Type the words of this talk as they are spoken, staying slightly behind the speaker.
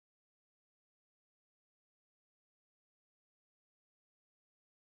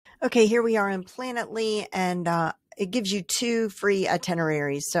Okay, here we are in Planitly, and it gives you 2 free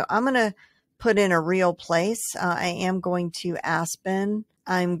itineraries. So I'm going to put in a real place. I am going to Aspen.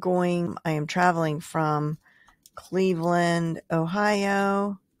 I am traveling from Cleveland,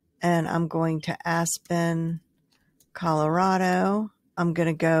 Ohio, and I'm going to Aspen, Colorado. I'm going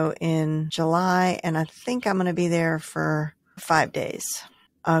to go in July, and I think I'm going to be there for 5 days.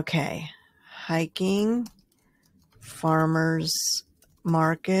 Okay, hiking, farmers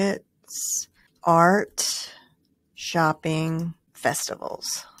markets, art, shopping,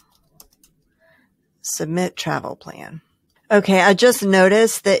 festivals. Submit travel plan. Okay, I just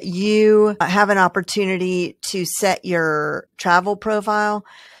noticed that you have an opportunity to set your travel profile.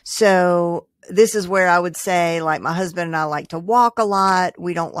 So this is where I would say, like, my husband and I like to walk a lot.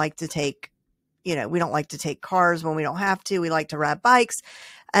 We don't like to take cars when we don't have to. We like to ride bikes,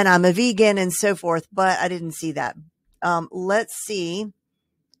 and I'm a vegan and so forth, but I didn't see that. Let's see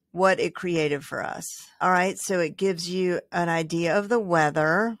what it created for us. All right. So it gives you an idea of the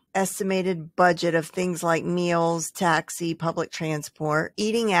weather, estimated budget of things like meals, taxi, public transport,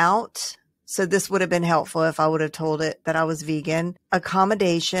 eating out. So this would have been helpful if I would have told it that I was vegan.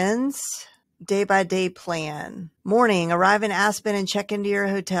 Accommodations, day by day plan. Morning, arrive in Aspen and check into your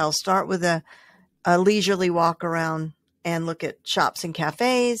hotel. Start with a leisurely walk around and look at shops and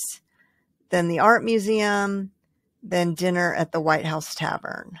cafes, then the art museum, then dinner at the White House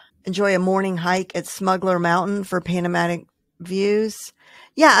Tavern. Enjoy a morning hike at Smuggler Mountain for panoramic views.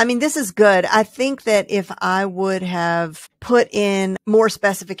 Yeah, I mean, this is good. I think that if I would have put in more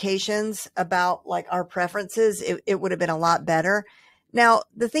specifications about like our preferences, it would have been a lot better. Now,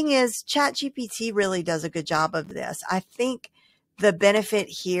 the thing is, ChatGPT really does a good job of this. I think the benefit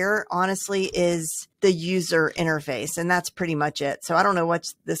here, honestly, is the user interface, and that's pretty much it. So I don't know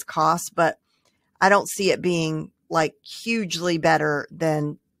what this costs, but I don't see it being like hugely better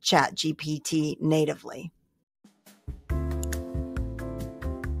than ChatGPT natively.